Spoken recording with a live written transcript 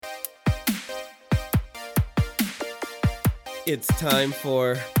It's time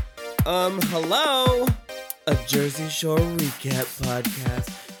for, hello, a Jersey Shore recap podcast.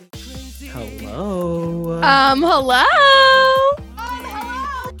 Hello. Hello.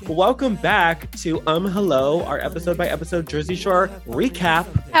 Welcome back to, hello, our episode by episode Jersey Shore recap.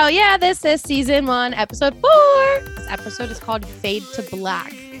 Hell yeah, this is season 1, episode 4. This episode is called Fade to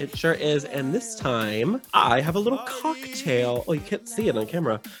Black. It sure is. And this time, I have a little cocktail. Oh, you can't see it on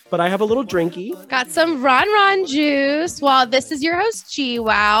camera, but I have a little drinky. Got some Ron juice. Well, this is your host,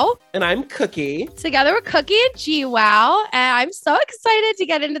 G-Wow. And I'm Cookie. Together with Cookie and G-Wow. And I'm so excited to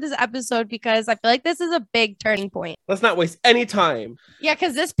get into this episode because I feel like this is a big turning point. Let's not waste any time. Yeah,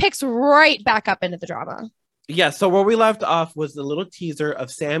 because this picks right back up into the drama. Yeah, so where we left off was the little teaser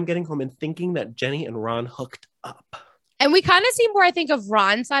of Sam getting home and thinking that Jenny and Ron hooked up. And we kind of see more, I think, of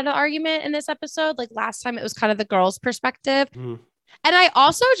Ron's side of the argument in this episode. Like last time, it was kind of the girl's perspective. And I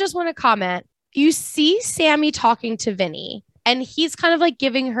also just want to comment, you see Sammy talking to Vinny, and he's kind of like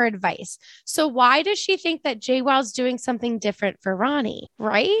giving her advice. So why does she think that JWoww's doing something different for Ronnie,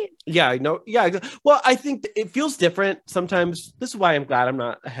 right? Yeah, I know. Yeah. Well, I think it feels different sometimes. This is why I'm glad I'm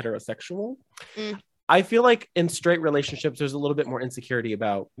not a heterosexual. I feel like in straight relationships, there's a little bit more insecurity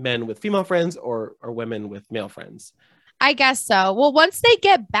about men with female friends or women with male friends. I guess so. Well, once they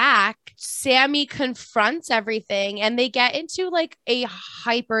get back, Sammy confronts everything and they get into like a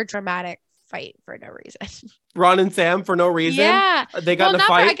hyper dramatic fight for no reason. Ron and Sam for no reason? Yeah. They got in a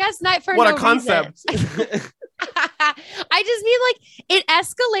fight? I guess not for what no a concept. I just mean like it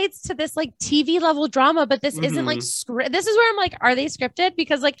escalates to this like TV level drama, but this isn't like script. This is where I'm like, are they scripted?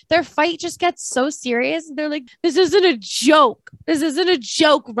 Because like their fight just gets so serious. They're like, this isn't a joke. This isn't a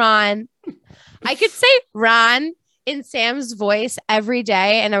joke, Ron. I could say Ron in Sam's voice every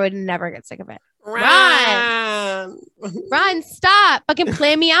day and I would never get sick of it. Ron, stop fucking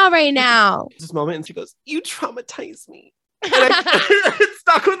play me out right now. This moment and she goes, you traumatize me. And it's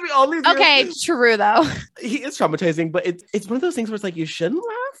stuck with me all these years. Okay, true though. He is traumatizing, but it's one of those things where it's like you shouldn't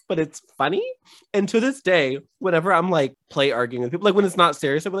laugh, but it's funny. And to this day, whenever I'm like play arguing with people, like when it's not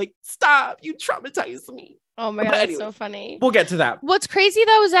serious, I'm like, stop, you traumatize me. Oh my God, that's so funny. We'll get to that. What's crazy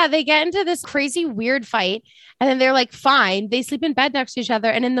though is that they get into this crazy weird fight and then they're like, fine. They sleep in bed next to each other.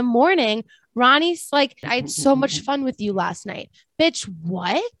 And in the morning, Ronnie's like, I had so much fun with you last night. Bitch,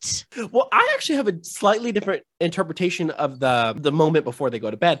 what? Well, I actually have a slightly different interpretation of the moment before they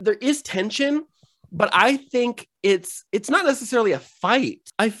go to bed. There is tension, but I think it's not necessarily a fight.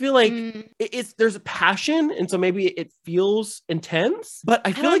 I feel like there's a passion, and so maybe it feels intense, but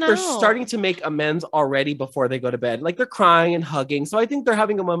I feel like they're starting to make amends already before they go to bed. Like they're crying and hugging. So I think they're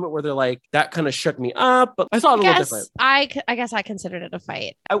having a moment where they're like, that kind of shook me up, but I saw it a little different. I guess I considered it a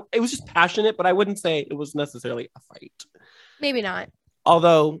fight. It was just passionate, but I wouldn't say it was necessarily a fight. Maybe not.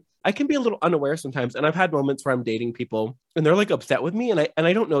 Although I can be a little unaware sometimes. And I've had moments where I'm dating people and they're like upset with me and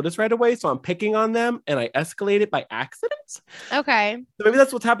I don't notice right away. So I'm picking on them and I escalate it by accident. Okay. So maybe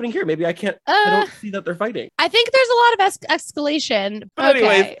that's what's happening here. Maybe I don't see that they're fighting. I think there's a lot of escalation. But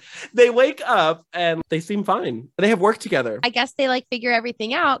anyways, they wake up and they seem fine. They have work together. I guess they like figure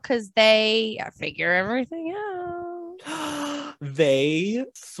everything out because they figure everything out. They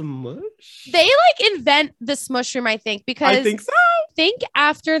smush? They like invent the smush room, I think, because I think so. I think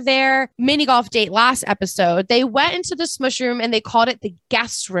after their mini golf date last episode, they went into the smush room and they called it the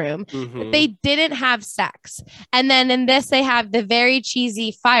guest room. But they didn't have sex. And then in this, they have the very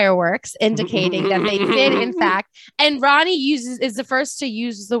cheesy fireworks indicating that they did, in fact. And Ronnie is the first to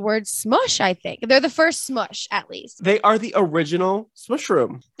use the word smush, I think. They're the first smush, at least. They are the original smush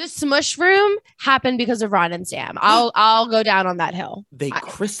room. The smush room happened because of Ron and Sam. I'll go down on that hill. They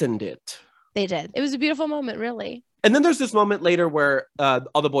christened it. They did. It was a beautiful moment, really. And then there's this moment later where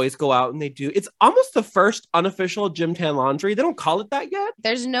all the boys go out and it's almost the first unofficial gym tan laundry. They don't call it that yet.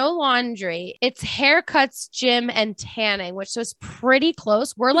 There's no laundry. It's haircuts, gym, and tanning, which was pretty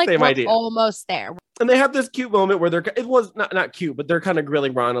close. We're almost there. And they have this cute moment where it was not cute, but they're kind of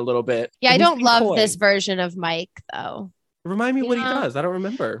grilling Ron a little bit. Yeah, I don't love this version of Mike, though. Remind me what he does. I don't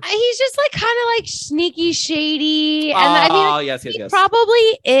remember. He's just like kind of like sneaky, shady. And yes. He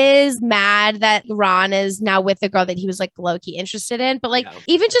probably is mad that Ron is now with the girl that he was like low-key interested in. But like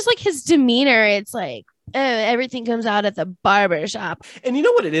even just like his demeanor, it's like everything comes out at the barber shop. And you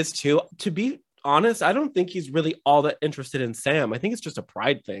know what it is too? To be honest, I don't think he's really all that interested in Sam. I think it's just a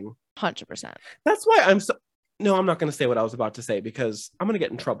pride thing. 100%. That's why I'm so... No, I'm not going to say what I was about to say because I'm going to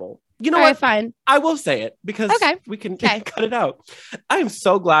get in trouble. You know what? Right, fine. I will say it because we can cut it out. I am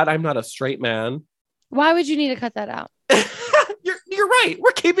so glad I'm not a straight man. Why would you need to cut that out? You're right.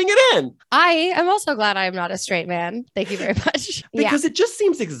 We're keeping it in. I am also glad I'm not a straight man. Thank you very much. Because it just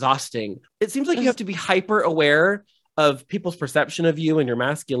seems exhausting. It seems like you have to be hyper aware of people's perception of you and your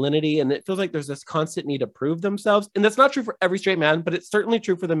masculinity. And it feels like there's this constant need to prove themselves. And that's not true for every straight man, but it's certainly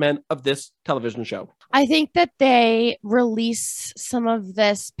true for the men of this television show. I think that they release some of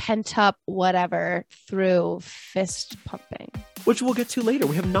this pent up whatever through fist pumping, which we'll get to later.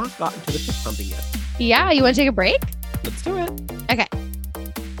 We have not gotten to the fist pumping yet. Yeah. You want to take a break? Let's do it. Okay.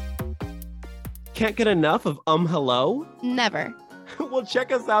 Can't get enough of hello? Never. Well,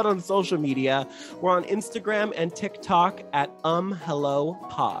 check us out on social media. We're on Instagram and TikTok at hello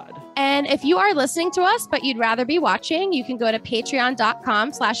pod. And if you are listening to us, but you'd rather be watching, you can go to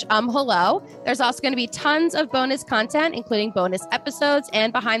patreon.com/hello. There's also going to be tons of bonus content, including bonus episodes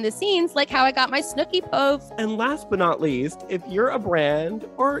and behind the scenes, like how I got my Snooki pove. And last but not least, if you're a brand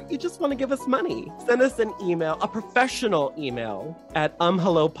or you just want to give us money, send us an email, a professional email at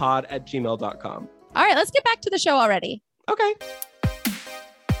hellopod@gmail.com. All right, let's get back to the show already. Okay.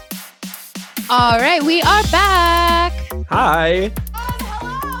 All right, we are back. Hi.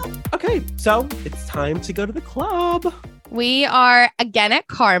 Hello. Okay, so it's time to go to the club. We are again at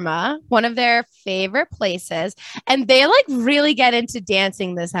Karma, one of their favorite places, and they like really get into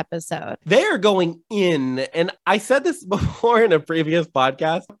dancing this episode. They are going in, and I said this before in a previous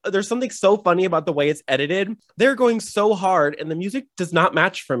podcast. There's something so funny about the way it's edited. They're going so hard, and the music does not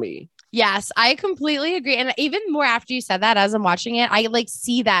match for me. Yes, I completely agree. And even more after you said that, as I'm watching it, I like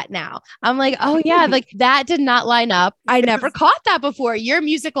see that now. I'm like, oh yeah, like that did not line up. I never caught that before. Your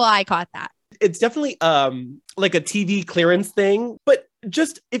musical eye caught that. It's definitely like a TV clearance thing. But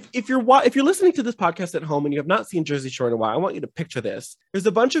just if you're listening to this podcast at home and you have not seen Jersey Shore in a while, I want you to picture this. There's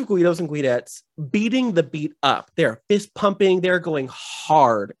a bunch of Guidos and Guidettes beating the beat up. They're fist pumping. They're going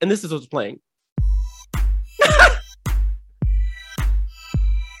hard. And this is what's playing.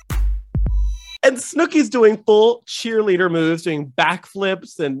 And Snooki's doing full cheerleader moves, doing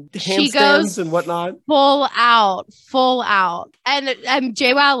backflips and handstands and whatnot. Full out. And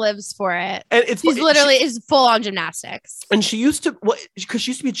JWoww lives for it. And She's literally is full on gymnastics. And she used to, because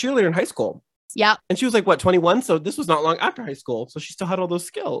she used to be a cheerleader in high school. Yep. And she was like, 21? So this was not long after high school. So she still had all those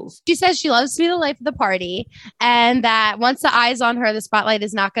skills. She says she loves to be the life of the party and that once the eye's on her, the spotlight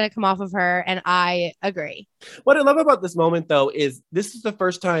is not going to come off of her. And I agree. What I love about this moment, though, is this is the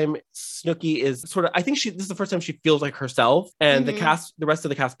first time Snooki is sort of, this is the first time she feels like herself. And the rest of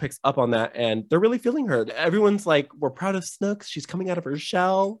the cast picks up on that. And they're really feeling her. Everyone's like, we're proud of Snooks. She's coming out of her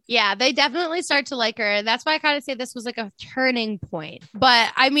shell. Yeah, they definitely start to like her. That's why I kind of say this was like a turning point.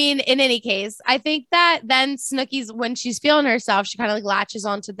 But I mean, in any case, I think that then Snooki's, when she's feeling herself, she kind of like latches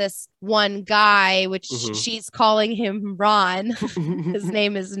onto this one guy, which she's calling him Ron. His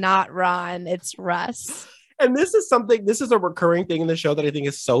name is not Ron, it's Russ. And this is a recurring thing in the show that I think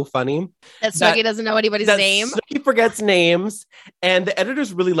is so funny. That Snooki doesn't know anybody's name. Snooki forgets names, and the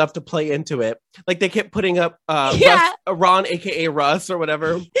editors really love to play into it. Like they kept putting up Ron, aka Russ, or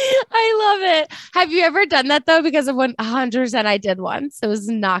whatever. I love it. Have you ever done that though? Because of 100% I did once. It was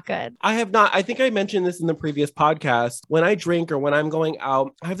not good. I have not. I think I mentioned this in the previous podcast. When I drink or when I'm going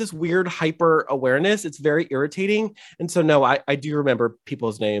out, I have this weird hyper awareness. It's very irritating. And so no, I do remember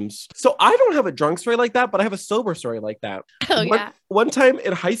people's names. So I don't have a drunk story like that, but I have a sober story like that. Oh, yeah. One time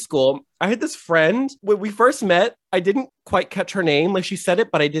in high school, I had this friend. When we first met, I didn't quite catch her name. Like she said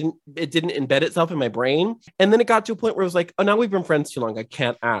it, but it didn't embed itself in my brain. And then it got to a point where it was like, oh, now we've been friends too long. I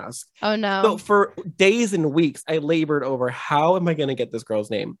can't ask. Oh no. So for days and weeks, I labored over how am I going to get this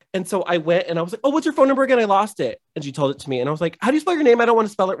girl's name? And so I went and I was like, oh, what's your phone number again? I lost it. And she told it to me. And I was like, how do you spell your name? I don't want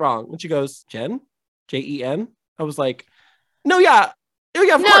to spell it wrong. And she goes, Jen? Jen? I was like, no, yeah. Oh,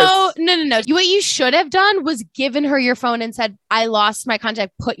 yeah, of course. No. What you should have done was given her your phone and said, I lost my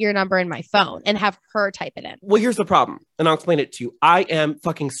contact, put your number in my phone and have her type it in. Well, here's the problem. And I'll explain it to you. I am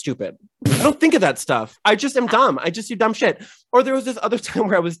fucking stupid. I don't think of that stuff. I just am dumb. I just do dumb shit. Or there was this other time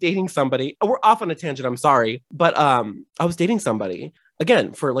where I was dating somebody. We're off on a tangent. I'm sorry. But I was dating somebody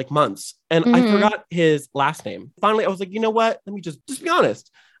again for like months and I forgot his last name. Finally, I was like, you know what? Let me just be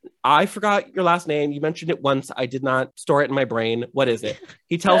honest. I forgot your last name. You mentioned it once. I did not store it in my brain. What is it?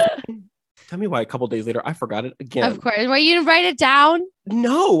 He tells me, tell me why a couple days later, I forgot it again. Of course. Why you didn't write it down?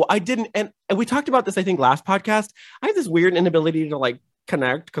 No, I didn't. And we talked about this, I think, last podcast. I have this weird inability to like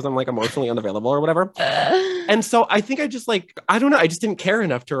connect because I'm like emotionally unavailable or whatever. And so I think I just like, I don't know. I just didn't care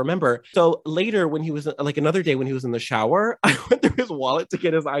enough to remember. So later when he was like another day when he was in the shower, I went through his wallet to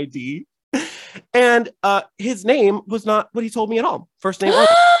get his ID. And his name was not what he told me at all. First name.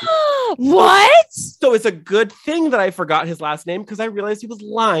 What? So it's a good thing that I forgot his last name because I realized he was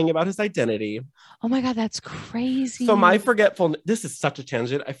lying about his identity. Oh my God, that's crazy. So my forgetfulness, this is such a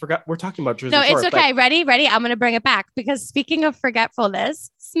tangent. I forgot we're talking about Jersey No, Shore. it's okay. Ready? I'm going to bring it back because speaking of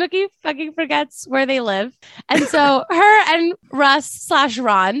forgetfulness, Snooki fucking forgets where they live. And so her and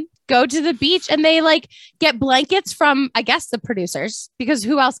Russ/Ron go to the beach and they like get blankets from, I guess, the producers, because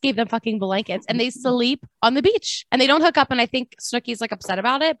who else gave them fucking blankets? And they sleep on the beach and they don't hook up. And I think Snooki's like upset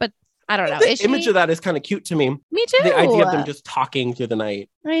about it, but I don't know. The image of that is kind of cute to me. Me too. The idea of them just talking through the night.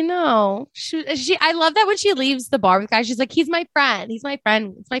 I know. I love that when she leaves the bar with guys, she's like, he's my friend. He's my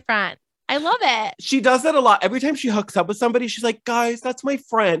friend. It's my friend. I love it. She does that a lot. Every time she hooks up with somebody, she's like, guys, that's my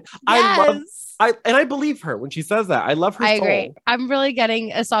friend. Yes. I believe her when she says that. I love her soul. Agree. I'm really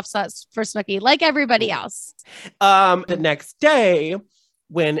getting a soft spot for Snooki, like everybody else. The next day,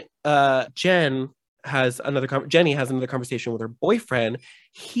 when Jenny has another conversation with her boyfriend,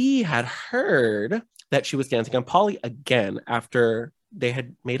 he had heard that she was dancing on Polly again after they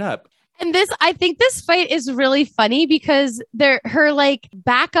had made up. And I think this fight is really funny because her like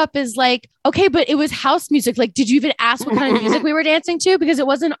backup is like, okay, but it was house music. Like, did you even ask what kind of music we were dancing to? Because it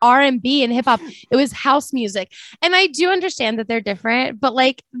wasn't R&B and hip hop. It was house music. And I do understand that they're different, but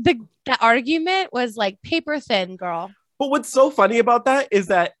like the argument was like paper thin, girl. But what's so funny about that is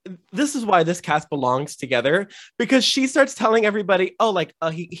that this is why this cast belongs together, because she starts telling everybody,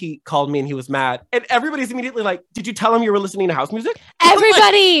 he called me and he was mad. And everybody's immediately like, did you tell him you were listening to house music?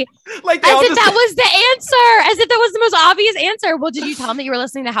 Everybody. like as if that was the answer. As if that was the most obvious answer. Well, did you tell him that you were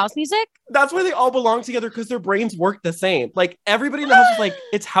listening to house music? That's why they all belong together, because their brains work the same. Like everybody in the house is like,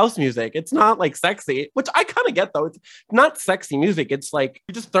 it's house music. It's not like sexy, which I kind of get though. It's not sexy music. It's like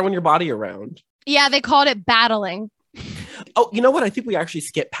you're just throwing your body around. Yeah, they called it battling. Oh, you know what? I think we actually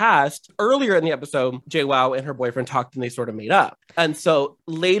skipped past earlier in the episode. JWoww and her boyfriend talked and they sort of made up. And so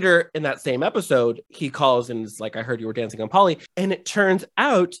later in that same episode, he calls and is like, I heard you were dancing on Polly. And it turns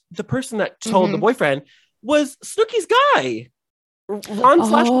out the person that told the boyfriend was Snooki's guy,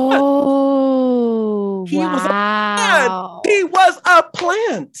 Ron/Russ. Oh, He was a plant. He was a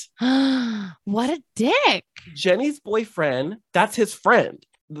plant. What a dick. Jenny's boyfriend, that's his friend,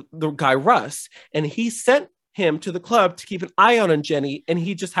 the guy Russ. And he sent him to the club to keep an eye on Jenny, and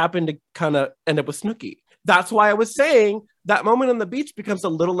he just happened to kind of end up with Snooki. That's why I was saying that moment on the beach becomes a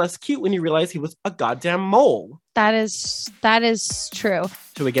little less cute when you realize he was a goddamn mole. That is true.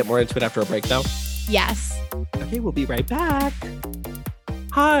 Should we get more into it after a break though? Yes. Okay, we'll be right back.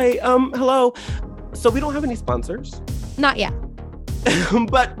 Hi, hello. So we don't have any sponsors. Not yet.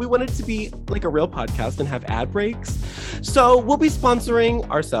 But we want it to be like a real podcast and have ad breaks. So we'll be sponsoring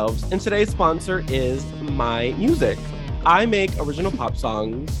ourselves. And today's sponsor is My Music. I make original pop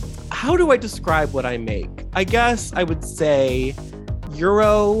songs. How do I describe what I make? I guess I would say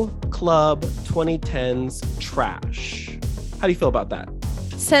Euro Club 2010s trash. How do you feel about that?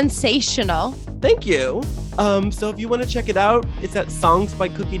 Sensational. Thank you. So if you want to check it out, it's at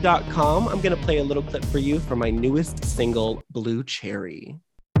songsbycookie.com. I'm going to play a little clip for you from my newest single, Blue Cherry.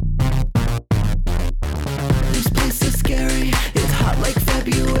 This place is scary. It's hot like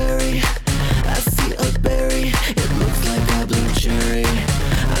February. I see a berry. It looks like a blue cherry.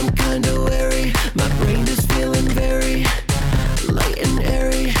 I'm kinda wary. My brain is feeling very light and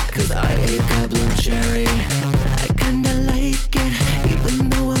airy, 'cause I ate a blue cherry. I kinda like it, even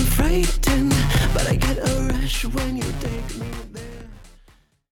though I'm frightened. But I get a rush when you take me there.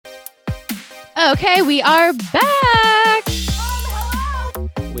 Okay, we are back.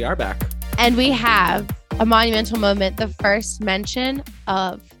 We are back. And we have a monumental moment, the first mention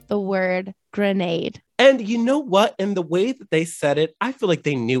of the word grenade. And you know what? In the way that they said it, I feel like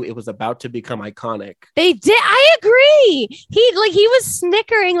they knew it was about to become iconic. They did. I agree. He was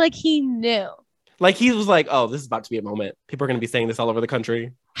snickering like he knew. Like he was like, oh, this is about to be a moment. People are going to be saying this all over the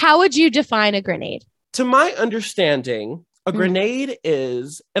country. How would you define a grenade? To my understanding, a grenade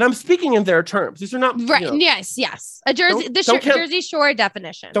is, and I'm speaking in their terms. These are not right. Yes. A Jersey Shore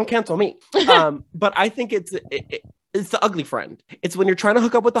definition. Don't cancel me. But I think it's the ugly friend. It's when you're trying to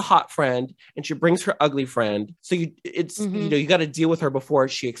hook up with a hot friend and she brings her ugly friend. So you got to deal with her before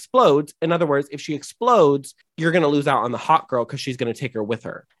she explodes. In other words, if she explodes, you're going to lose out on the hot girl because she's going to take her with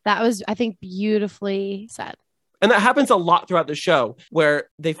her. That was, I think, beautifully said. And that happens a lot throughout the show where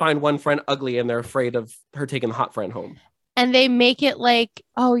they find one friend ugly and they're afraid of her taking the hot friend home. And they make it like,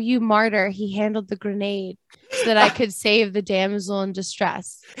 oh, you martyr, he handled the grenade so that I could save the damsel in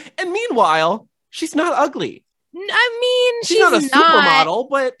distress. And meanwhile, she's not ugly. I mean, she's not a supermodel,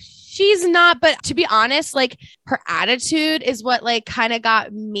 but She's not, but to be honest, like her attitude is what like kind of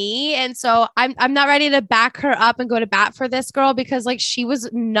got me. And so I'm not ready to back her up and go to bat for this girl because like she was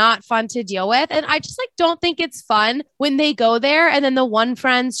not fun to deal with. And I just like don't think it's fun when they go there and then the one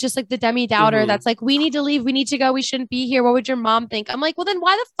friend's just like the Demi Dowder that's like, we need to leave, we need to go, we shouldn't be here. What would your mom think? I'm like, well, then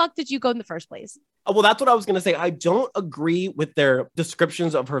why the fuck did you go in the first place? Well, that's what I was going to say. I don't agree with their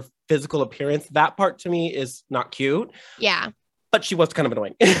descriptions of her physical appearance. That part to me is not cute. Yeah. But she was kind of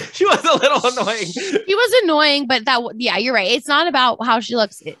annoying. She was a little annoying. She was annoying, but yeah, you're right. It's not about how she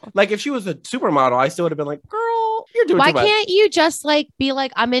looks. Like if she was a supermodel, I still would have been like, girl, you're doing why too much. can't you just like be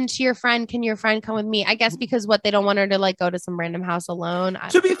like, I'm into your friend. Can your friend come with me? I guess because they don't want her to like go to some random house alone.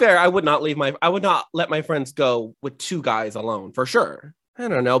 To be fair, I would not let my friends go with two guys alone for sure. I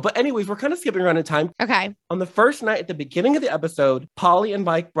don't know. But anyways, we're kind of skipping around in time. Okay. On the first night at the beginning of the episode, Polly and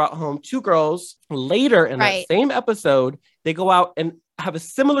Mike brought home two girls. Later in that same episode, they go out and have a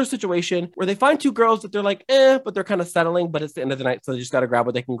similar situation where they find two girls that they're like, but they're kind of settling, but it's the end of the night. So they just got to grab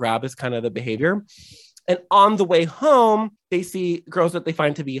what they can grab is kind of the behavior. And on the way home, they see girls that they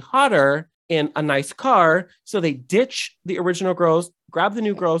find to be hotter in a nice car. So they ditch the original girls, grab the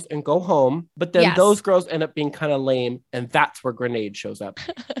new girls and go home. But then those girls end up being kind of lame. And that's where Grenade shows up.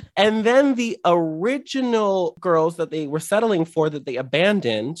 And then the original girls that they were settling for that they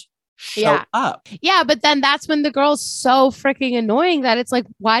abandoned show up. Yeah, but then that's when the girl's so freaking annoying that it's like,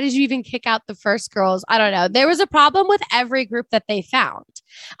 why did you even kick out the first girls? I don't know. There was a problem with every group that they found,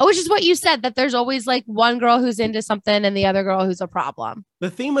 which is what you said, that there's always like one girl who's into something and the other girl who's a problem.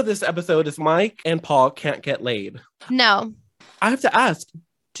 The theme of this episode is Mike and Paul can't get laid. No. I have to ask,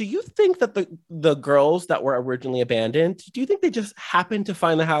 do you think that the girls that were originally abandoned, do you think they just happened to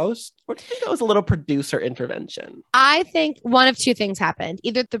find the house? Or do you think that was a little producer intervention? I think one of two things happened.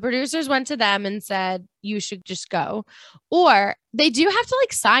 Either the producers went to them and said, you should just go. Or they do have to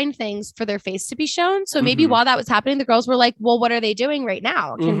like sign things for their face to be shown. So maybe while that was happening, the girls were like, well, what are they doing right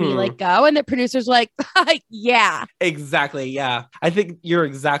now? Can we like go? And the producers were like, yeah. Exactly. Yeah. I think you're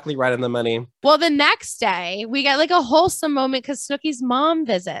exactly right on the money. Well, the next day we got like a wholesome moment because Snooki's mom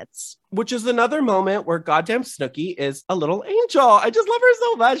visits. Which is another moment where goddamn Snooki is a little angel. I just love her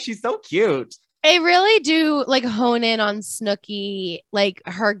so much. She's so cute. They really do like hone in on Snooki, like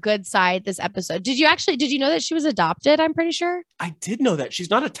her good side this episode. Did you know that she was adopted? I'm pretty sure. I did know that. She's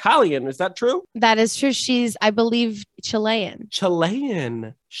not Italian. Is that true? That is true. She's, I believe, Chilean.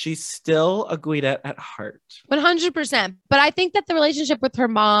 She's still a Guida at heart. 100%. But I think that the relationship with her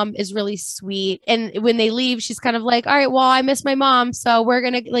mom is really sweet. And when they leave, she's kind of like, all right, well, I miss my mom. So we're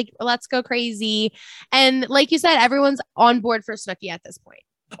going to like, let's go crazy. And like you said, everyone's on board for Snooki at this point.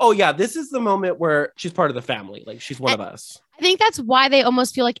 Oh, yeah. This is the moment where she's part of the family. Like she's one of us. I think that's why they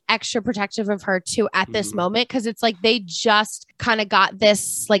almost feel like extra protective of her too at this moment. Cause it's like they just kind of got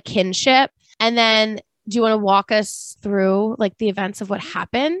this like kinship. And then do you want to walk us through like the events of what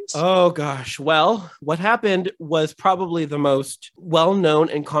happened? Oh, gosh. Well, what happened was probably the most well-known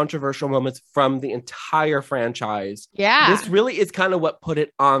and controversial moments from the entire franchise. Yeah. This really is kind of what put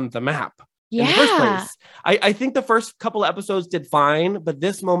it on the map. In the first place. I think the first couple of episodes did fine, but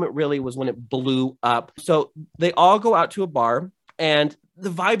this moment really was when it blew up. So they all go out to a bar and the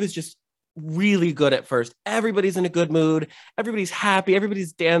vibe is just really good at first. Everybody's in a good mood. Everybody's happy.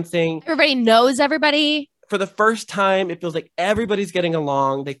 Everybody's dancing. Everybody knows everybody. For the first time, it feels like everybody's getting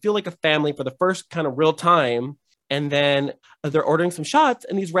along. They feel like a family for the first kind of real time. And then they're ordering some shots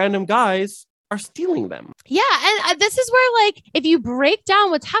and these random guys are stealing them. Yeah. And this is where, like, if you break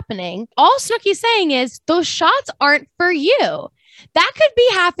down what's happening, all Snooki's saying is those shots aren't for you. That could be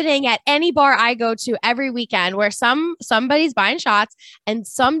happening at any bar I go to every weekend where somebody's buying shots and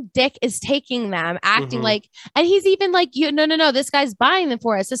some dick is taking them, acting like, and he's even like, no, this guy's buying them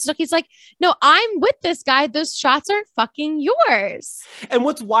for us. So Snooki's like, no, I'm with this guy. Those shots aren't fucking yours. And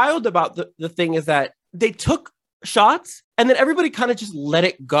what's wild about the thing is that they took shots and then everybody kind of just let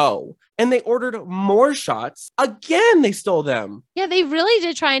it go and they ordered more shots. Again, they stole them. Yeah, they really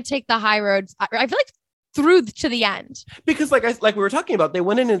did try and take the high road. I feel like through to the end, because like we were talking about, they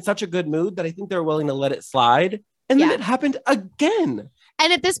went in such a good mood that I think they were willing to let it slide, and then it happened again.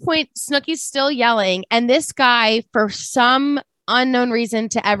 And at this point, Snooki's still yelling, and this guy, for some unknown reason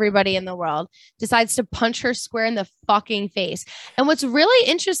to everybody in the world, decides to punch her square in the fucking face. And what's really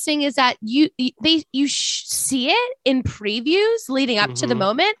interesting is that you see it in previews leading up to the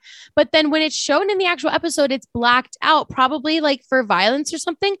moment, but then when it's shown in the actual episode, it's blacked out, probably like for violence or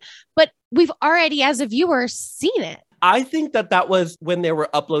something. But we've already, as a viewer, seen it. I think that was when they were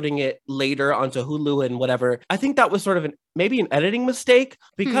uploading it later onto Hulu and whatever. I think that was sort of maybe an editing mistake,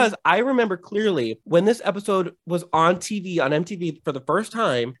 because I remember clearly when this episode was on TV, on MTV for the first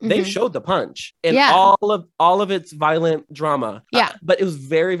time, they showed the punch and all of its violent drama. Yeah. But it was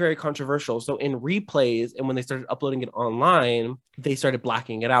very, very controversial. So in replays and when they started uploading it online, they started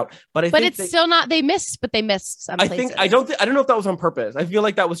blacking it out. But it's still not, they missed some places. I don't know if that was on purpose. I feel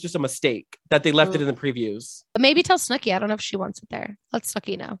like that was just a mistake that they left it in the previews. But maybe tell Snooki. I don't know if she wants it there. Let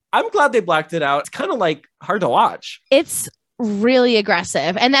Snooki know. I'm glad they blacked it out. It's kind of like hard to watch. It's really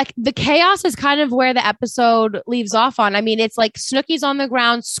aggressive, and that the chaos is kind of where the episode leaves off on. I mean, it's like Snooki's on the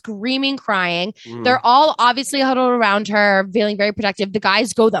ground screaming, crying. They're all obviously huddled around her, feeling very protective. The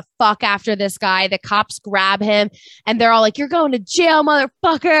guys go the fuck after this guy. The cops grab him and they're all like, "You're going to jail,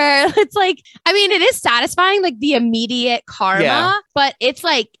 motherfucker." It's like, I mean, it is satisfying, like the immediate karma, but it's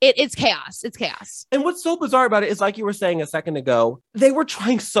like it's chaos. It's chaos. And what's so bizarre about it is, like you were saying a second ago, they were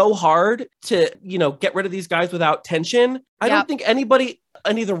trying so hard to, get rid of these guys without tension. I don't think any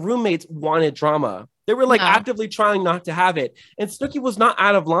of the roommates wanted drama. They were actively trying not to have it. And Snooki was not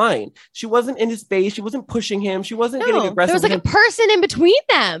out of line. She wasn't in his face. She wasn't pushing him. She wasn't getting aggressive. There was like a person in between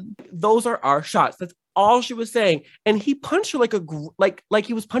them. Those are our shots. That's all she was saying. And he punched her like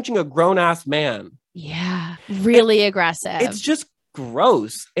he was punching a grown ass man. Yeah. Really aggressive. It's just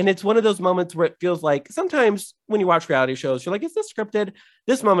gross. And it's one of those moments where it feels like sometimes when you watch reality shows, you're like, is this scripted?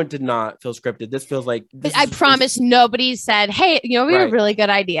 This moment did not feel scripted. This feels like I promise nobody said, hey, we have a really good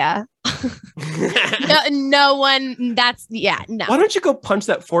idea. no one. No. Why don't you go punch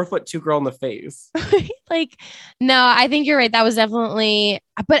that 4'2" girl in the face? No, I think you're right. That was definitely,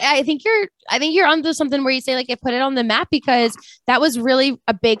 but I think you're onto something where you say, like, it put it on the map, because that was really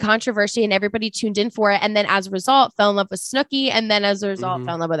a big controversy and everybody tuned in for it. And then as a result, fell in love with Snooki. And then as a result,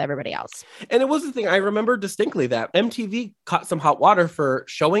 fell in love with everybody else. And it was the thing. I remember distinctly that MTV caught some hot water for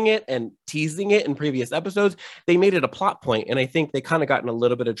showing it and teasing it in previous episodes. They made it a plot point, and I think they kind of got in a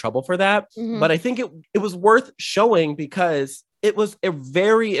little bit of trouble for that. But I think it was worth showing because it was a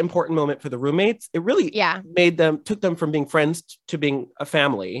very important moment for the roommates. It really took them from being friends to being a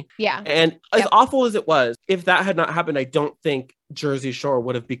family. Yeah. And as awful as it was, if that had not happened, I don't think Jersey Shore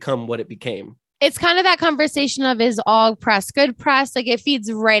would have become what it became. It's kind of that conversation of, is all press good press? Like, it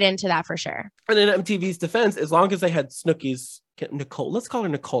feeds right into that for sure. And in MTV's defense, as long as they had Snooki's Nicole, let's call her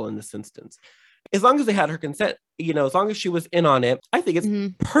Nicole in this instance. As long as they had her consent, as long as she was in on it, I think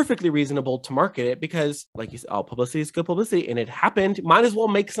it's perfectly reasonable to market it, because, like you said, all publicity is good publicity, and it happened. Might as well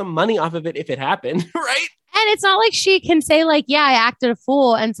make some money off of it if it happened, right? And it's not like she can say, like, yeah, I acted a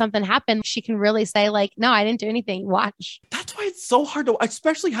fool and something happened. She can really say, like, no, I didn't do anything. Watch. That's why it's so hard to,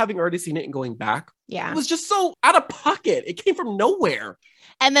 especially having already seen it and going back. Yeah. It was just so out of pocket. It came from nowhere.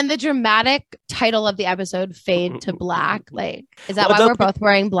 And then the dramatic title of the episode, Fade to Black. Like, is that why we're both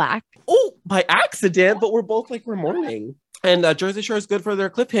wearing black? Oh, by accident, but we're both like, we're mourning. And Jersey Shore is good for their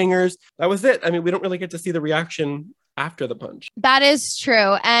cliffhangers. That was it. I mean, we don't really get to see the reaction after the punch. That is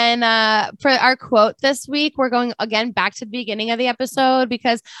true. And for our quote this week, we're going again back to the beginning of the episode,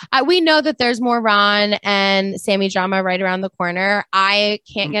 because we know that there's more Ron and Sammy drama right around the corner. I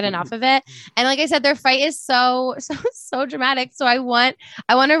can't get enough of it. And like I said, their fight is so dramatic. So I want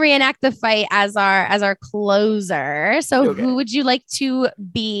to reenact the fight as our closer. So who would you like to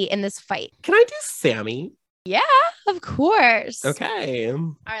be in this fight? Can I do Sammy? Yeah, of course. Okay.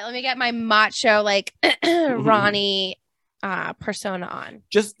 All right, let me get my macho, like, Ronnie persona on.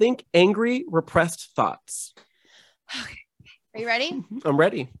 Just think angry, repressed thoughts. Okay. Are you ready? I'm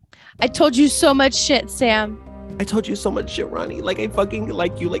ready. I told you so much shit, Sam. I told you so much shit, Ronnie. Like, I fucking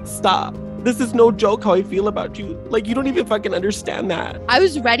like you. Like, stop. This is no joke how I feel about you. Like, you don't even fucking understand that. I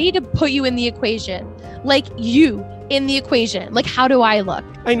was ready to put you in the equation. Like, you in the equation. Like, how do I look?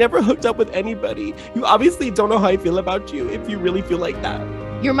 I never hooked up with anybody. You obviously don't know how I feel about you if you really feel like that.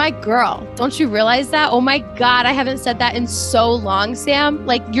 You're my girl. Don't you realize that? Oh my God, I haven't said that in so long, Sam.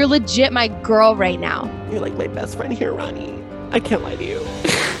 Like, you're legit my girl right now. You're like my best friend here, Ronnie. I can't lie to you.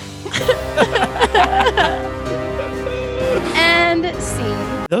 And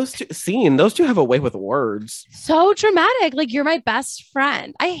scene. Those two have a way with words. So dramatic. Like, you're my best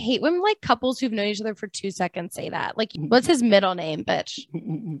friend. I hate when like couples who've known each other for 2 seconds say that. Like, what's his middle name, bitch?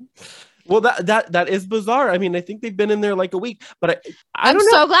 Well, that is bizarre. I mean, I think they've been in there like a week, but I'm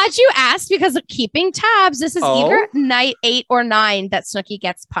so glad you asked, because of keeping tabs, this is either night 8 or 9 that Snooki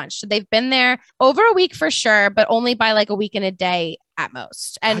gets punched. So they've been there over a week for sure, but only by like a week and a day at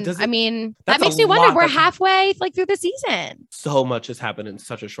most. And I mean, that makes me wonder, we're halfway like through the season. So much has happened in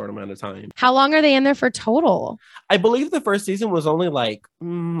such a short amount of time. How long are they in there for total? I believe the first season was only like a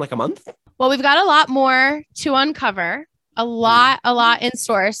month. Well, we've got a lot more to uncover. A lot in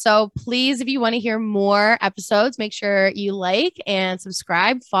store. So please, if you want to hear more episodes, make sure you like and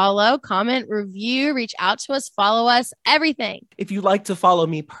subscribe, follow, comment, review, reach out to us, follow us, everything. If you'd like to follow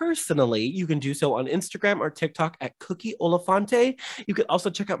me personally, you can do so on Instagram or TikTok at Cookie Olafante. You can also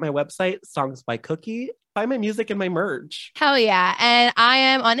check out my website, Songs by Cookie. Buy my music and my merch. Hell yeah. And I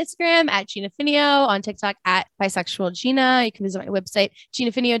am on Instagram at Gina Finio, on TikTok at Bisexual Gina. You can visit my website,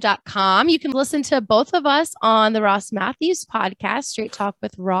 ginafinio.com. You can listen to both of us on the Ross Matthews podcast, Straight Talk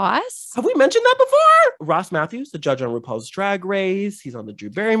with Ross. Have we mentioned that before? Ross Matthews, the judge on RuPaul's Drag Race. He's on the Drew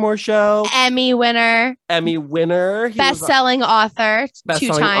Barrymore show. Emmy winner. Best-selling author.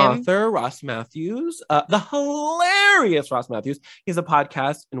 Best-selling author, Ross Matthews. The hilarious Ross Matthews. He has a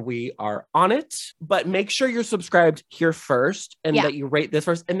podcast and we are on it. But make sure you're subscribed here first and that you rate this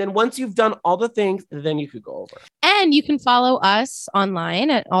first. And then once you've done all the things, then you could go over. And you can follow us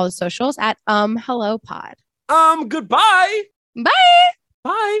online at all the socials at Hello Pod. Goodbye. Bye.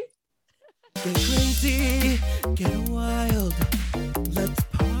 Bye. Get crazy, get wild. Let's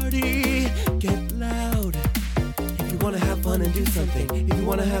party, get loud. If you wanna have fun and do something, if you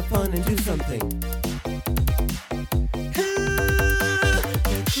wanna have fun and do something.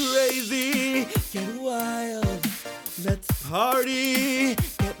 Get crazy, get wild. Let's party,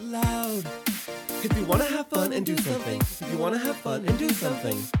 get loud. If you wanna have fun and do something, if you wanna have fun and do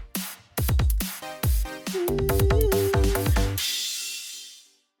something.